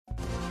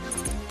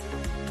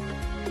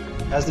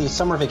As the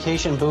summer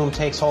vacation boom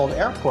takes hold,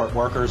 airport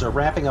workers are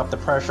ramping up the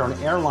pressure on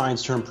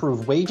airlines to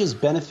improve wages,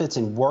 benefits,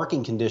 and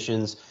working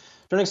conditions.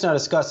 Joining us now to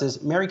discuss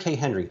is Mary Kay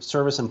Henry,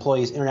 Service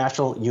Employees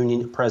International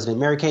Union President.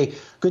 Mary Kay,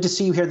 good to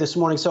see you here this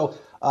morning. So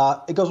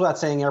it goes without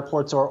saying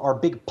airports are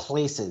big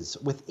places.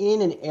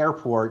 Within an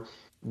airport,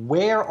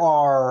 where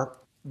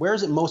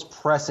is it most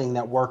pressing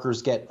that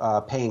workers get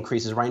pay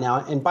increases right now,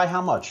 and by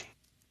how much?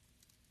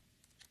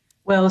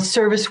 Well,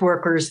 service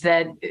workers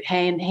that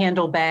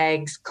handle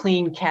bags,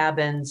 clean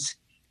cabins,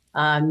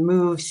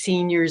 move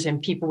seniors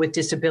and people with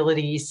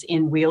disabilities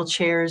in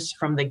wheelchairs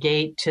from the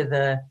gate to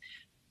the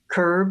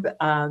curb.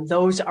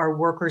 Those are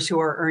workers who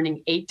are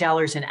earning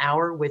 $8 an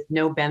hour with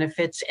no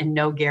benefits and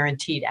no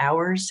guaranteed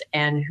hours,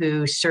 and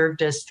who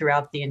served us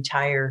throughout the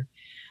entire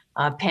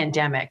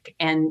pandemic.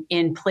 And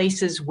in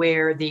places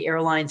where the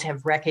airlines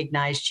have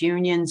recognized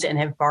unions and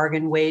have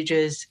bargained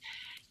wages,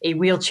 a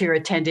wheelchair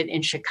attendant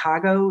in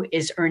Chicago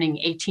is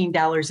earning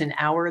 $18 an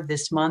hour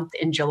this month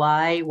in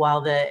July, while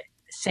the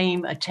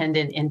same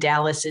attendant in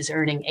Dallas is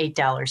earning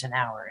 $8 an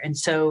hour. And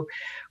so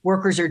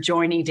workers are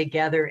joining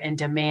together and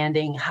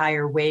demanding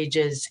higher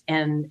wages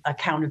and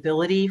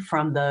accountability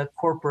from the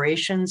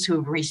corporations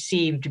who've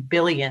received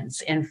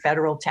billions in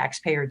federal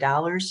taxpayer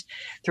dollars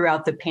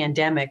throughout the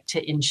pandemic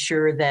to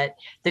ensure that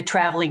the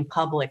traveling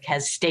public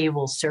has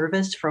stable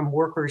service from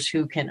workers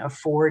who can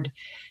afford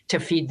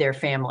to feed their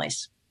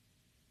families.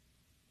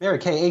 Mary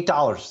Kay,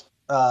 $8.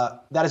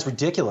 That is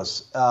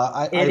ridiculous.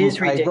 It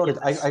is ridiculous.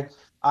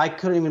 I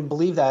couldn't even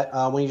believe that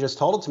when you just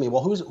told it to me.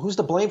 Well, who's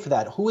to blame for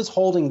that? Who is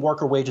holding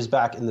worker wages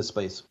back in this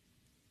space?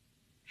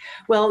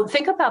 Well,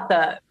 think about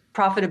the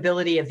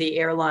profitability of the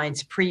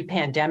airlines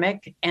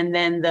pre-pandemic, and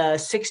then the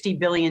 $60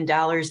 billion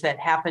that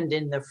happened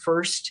in the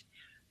first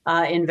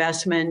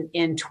investment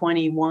in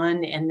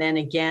 21, and then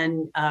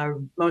again,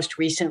 most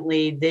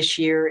recently this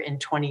year in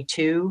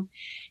 22.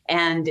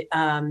 And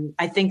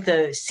I think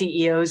the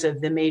CEOs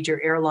of the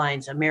major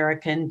airlines,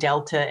 American,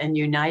 Delta, and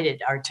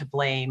United, are to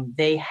blame.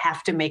 They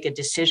have to make a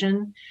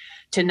decision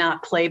to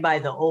not play by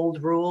the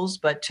old rules,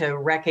 but to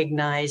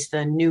recognize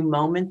the new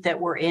moment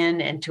that we're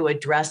in and to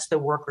address the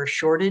worker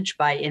shortage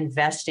by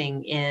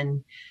investing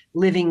in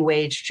living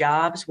wage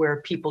jobs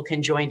where people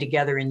can join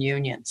together in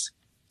unions.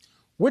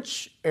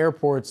 Which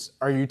airports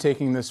are you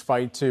taking this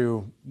fight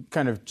to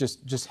kind of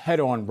just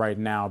head on right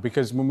now?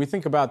 Because when we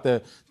think about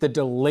the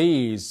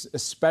delays,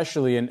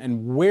 especially,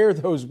 and where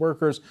those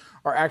workers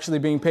are actually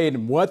being paid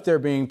and what they're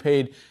being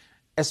paid,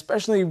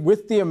 especially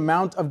with the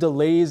amount of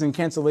delays and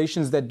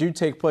cancellations that do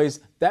take place,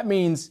 that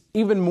means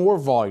even more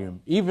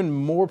volume, even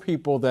more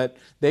people that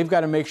they've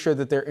got to make sure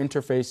that they're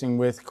interfacing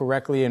with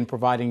correctly and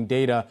providing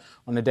data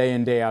on a day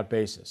in, day out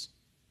basis.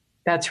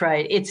 That's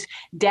right. It's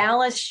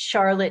Dallas,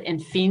 Charlotte,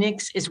 and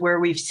Phoenix is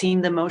where we've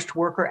seen the most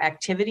worker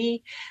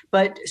activity.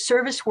 But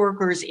service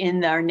workers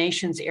in our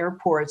nation's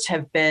airports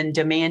have been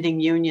demanding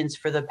unions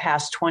for the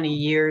past 20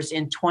 years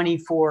in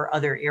 24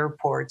 other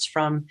airports,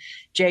 from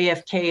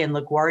JFK and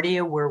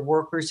LaGuardia, where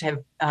workers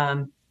have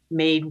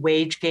made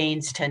wage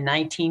gains to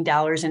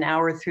 $19 an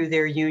hour through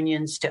their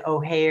unions, to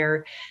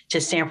O'Hare, to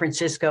San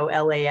Francisco,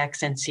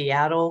 LAX, and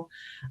Seattle.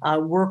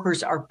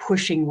 Workers are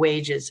pushing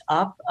wages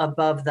up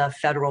above the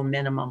federal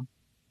minimum.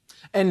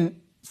 And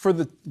for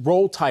the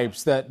role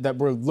types that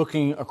we're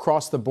looking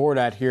across the board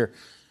at here,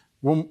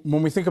 when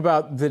we think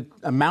about the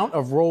amount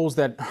of roles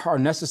that are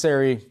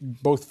necessary,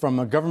 both from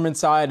the government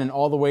side and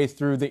all the way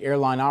through the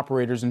airline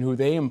operators and who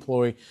they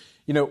employ,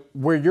 you know,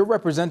 where you're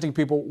representing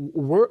people,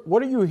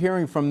 what are you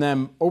hearing from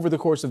them over the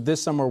course of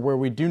this summer, where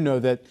we do know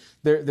that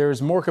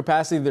there's more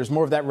capacity, there's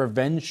more of that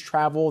revenge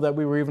travel that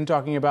we were even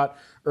talking about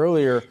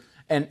earlier,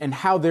 and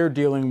how they're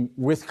dealing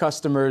with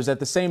customers at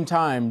the same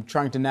time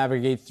trying to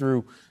navigate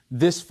through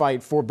this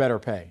fight for better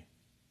pay?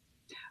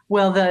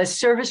 Well, the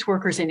service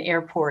workers in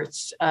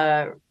airports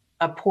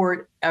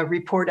report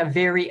a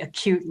very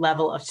acute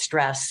level of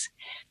stress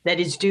that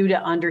is due to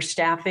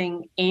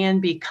understaffing,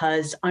 and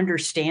because,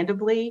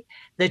 understandably,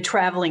 the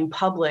traveling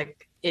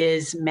public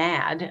is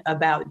mad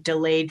about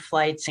delayed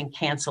flights and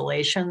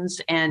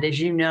cancellations. And as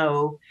you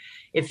know,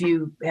 if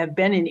you have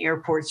been in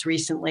airports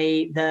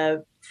recently,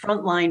 the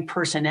frontline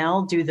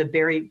personnel do the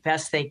very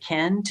best they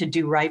can to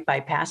do right by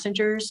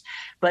passengers,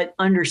 but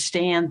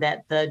understand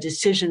that the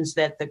decisions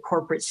that the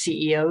corporate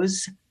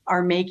CEOs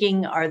are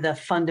making are the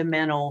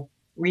fundamental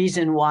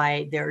reason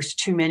why there's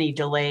too many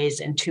delays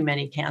and too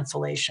many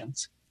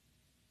cancellations.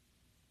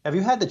 Have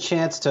you had the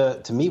chance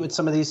to meet with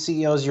some of these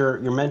CEOs you're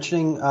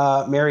mentioning,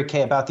 Mary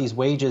Kay, about these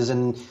wages?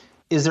 And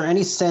is there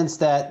any sense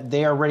that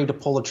they are ready to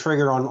pull the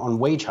trigger on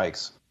wage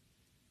hikes?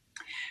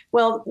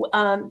 Well,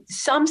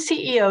 some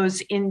CEOs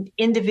in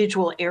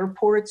individual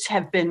airports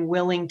have been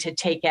willing to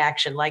take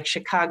action, like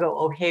Chicago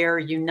O'Hare.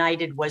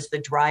 United was the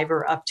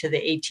driver up to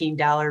the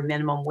 $18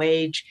 minimum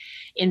wage.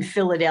 In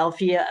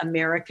Philadelphia,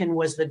 American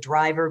was the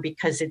driver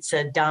because it's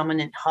a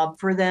dominant hub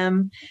for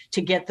them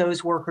to get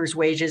those workers'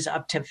 wages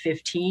up to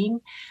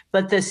 $15.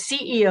 But the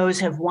CEOs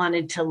have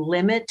wanted to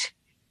limit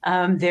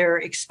their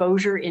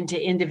exposure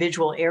into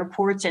individual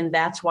airports, and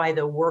that's why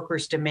the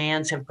workers'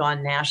 demands have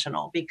gone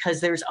national,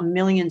 because there's 1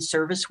 million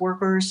service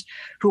workers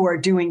who are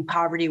doing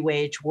poverty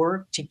wage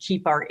work to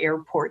keep our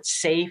airports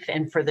safe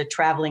and for the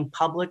traveling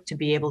public to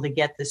be able to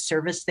get the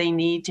service they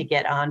need to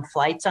get on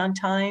flights on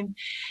time.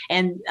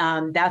 And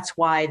that's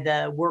why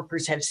the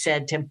workers have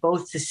said to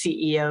both the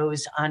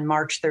CEOs on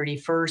March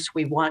 31st,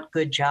 we want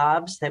good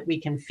jobs that we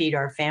can feed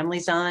our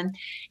families on.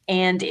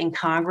 And in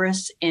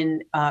Congress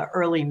in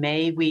early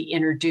May, we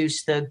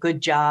introduced the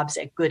Good Jobs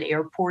at Good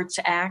Airports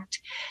Act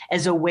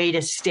as a way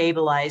to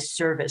stabilize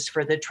service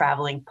for the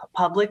traveling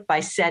public by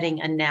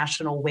setting a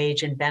national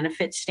wage and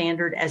benefit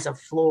standard as a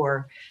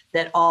floor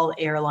that all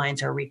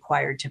airlines are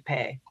required to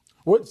pay.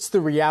 What's the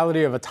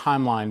reality of a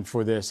timeline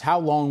for this? How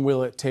long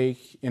will it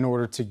take in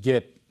order to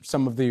get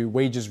some of the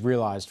wages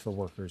realized for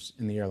workers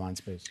in the airline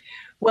space?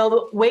 Well,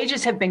 the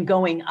wages have been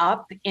going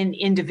up in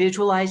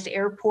individualized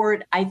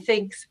airport. I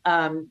think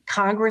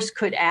Congress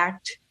could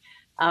act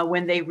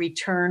when they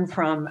return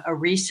from a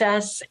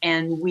recess,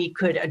 and we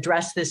could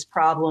address this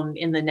problem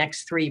in the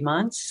next 3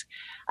 months.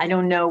 I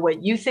don't know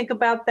what you think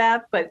about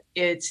that, but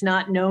it's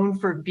not known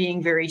for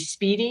being very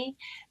speedy.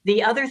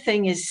 The other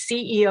thing is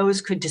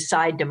CEOs could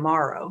decide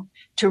tomorrow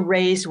to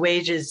raise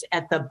wages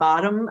at the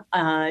bottom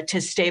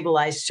to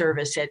stabilize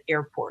service at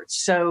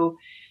airports. So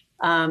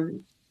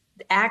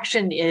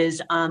action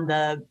is on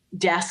the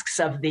desks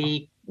of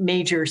the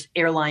major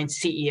airline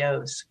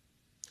CEOs.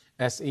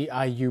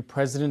 SEIU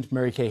President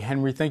Mary Kay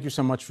Henry, thank you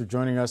so much for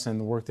joining us and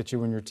the work that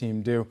you and your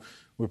team do.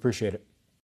 We appreciate it.